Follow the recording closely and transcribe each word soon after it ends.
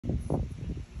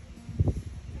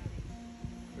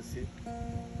Let's see.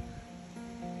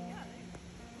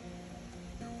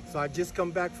 So I just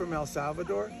come back from El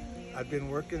Salvador. I've been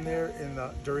working there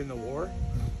during the war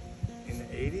in the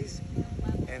 80s,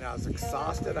 and I was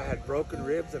exhausted. I had broken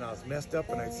ribs and I was messed up,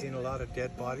 and I'd seen a lot of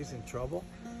dead bodies in trouble.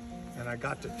 And I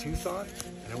got to Tucson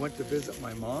and I went to visit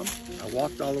my mom. I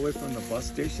walked all the way from the bus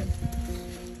station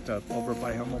to over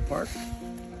by Hummel Park.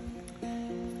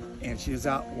 And she was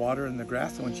out watering the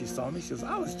grass, and when she saw me, she goes,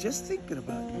 "I was just thinking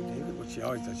about you, David." What she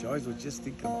always does. She always was just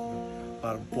thinking about me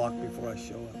about a block before I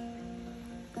show up.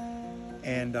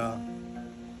 And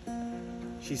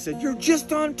she said, "You're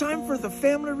just on time for the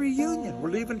family reunion. We're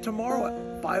leaving tomorrow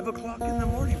at 5 o'clock in the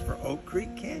morning for Oak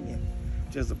Creek Canyon,"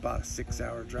 which is about a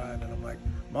 6-hour drive. And I'm like,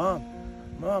 Mom,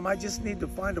 I just need to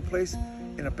find a place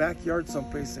in a backyard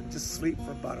someplace and just sleep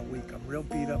for about a week. I'm real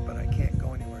beat up and I can't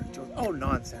go anywhere. She goes, "Oh,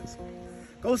 nonsense.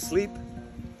 Go sleep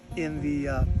in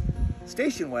the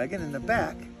station wagon in the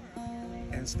back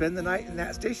and spend the night in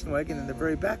that station wagon in the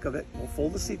very back of it. We'll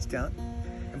fold the seats down.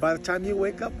 And by the time you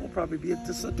wake up, we'll probably be at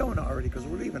Sedona already because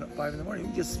we're leaving at 5 in the morning.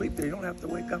 You can just sleep there. You don't have to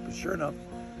wake up." And sure enough,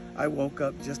 I woke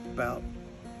up just about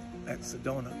at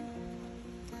Sedona.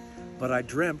 But I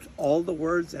dreamt all the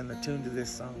words and the tune to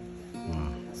this song. Wow.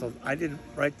 So I didn't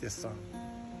write this song.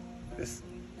 This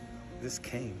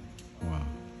came. Wow.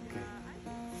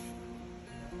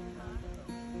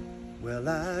 Well,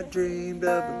 I dreamed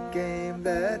of a game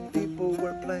that people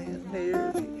were playing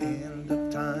near the end of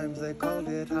times. They called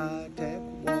it high-tech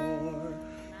war.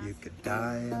 You could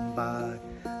die and buy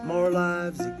more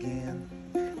lives again.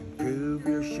 Improve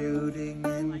your shooting,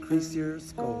 increase your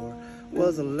score.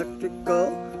 Was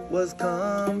electrical, was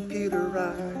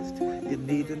computerized. You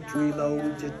needn't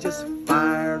reload, you just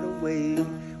fired away.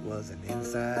 Was an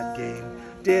inside game,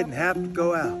 didn't have to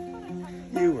go out.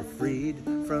 You were freed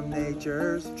from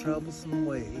nature's troublesome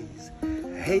ways.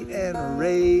 Hate and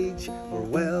rage were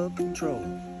well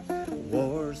controlled.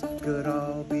 Wars could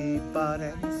all be bought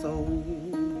and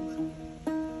sold.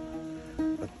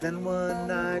 But then one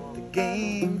night the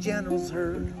game generals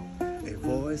heard a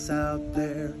voice out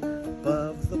there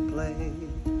above the play.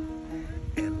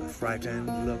 And with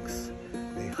frightened looks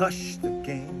they hushed the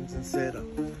games and said, "A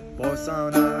voice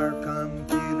on our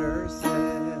computer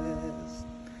says,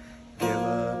 give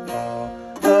up all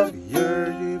of your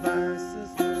devices,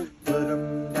 put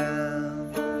them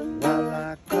down while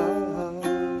I call.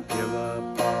 Give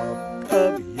up all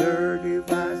of your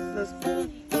devices,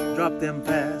 drop them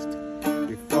fast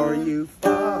before you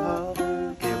fall.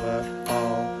 Give up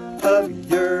all of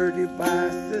your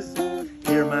devices,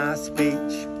 hear my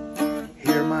speech,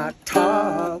 hear my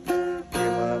talk.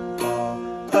 Give up all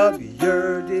of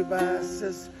your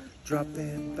devices, drop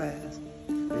them fast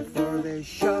before they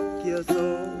shock you."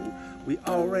 So we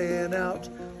all ran out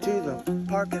to the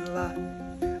parking lot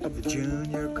of the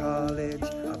junior college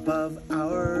above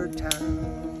our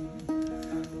town.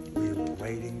 We were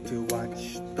waiting to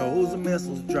watch those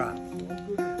missiles drop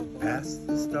past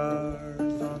the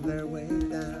stars on their way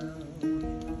down.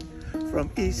 From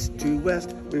east to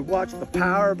west, we watched the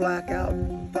power blackout.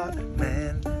 Thought,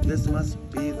 man, this must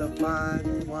be the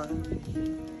final one.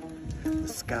 The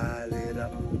sky lit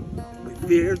up, we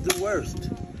feared the worst.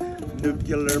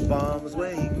 Nuclear bombs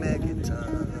weighing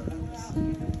megatons.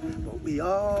 But we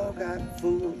all got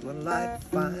fooled when light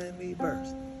finally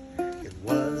burst. It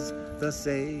was the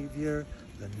savior,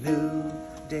 the new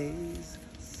day's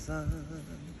sun,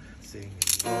 singing,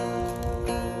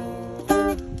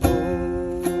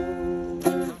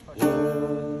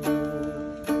 "Whoa,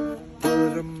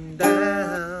 put 'em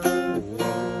down.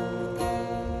 Whoa,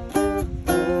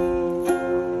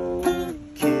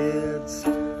 kids,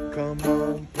 come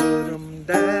on, put 'em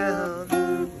down.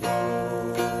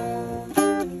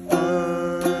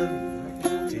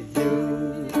 One to you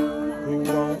who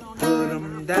won't put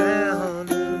 'em down.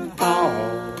 All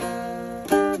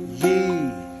ye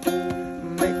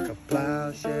make a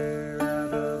plowshare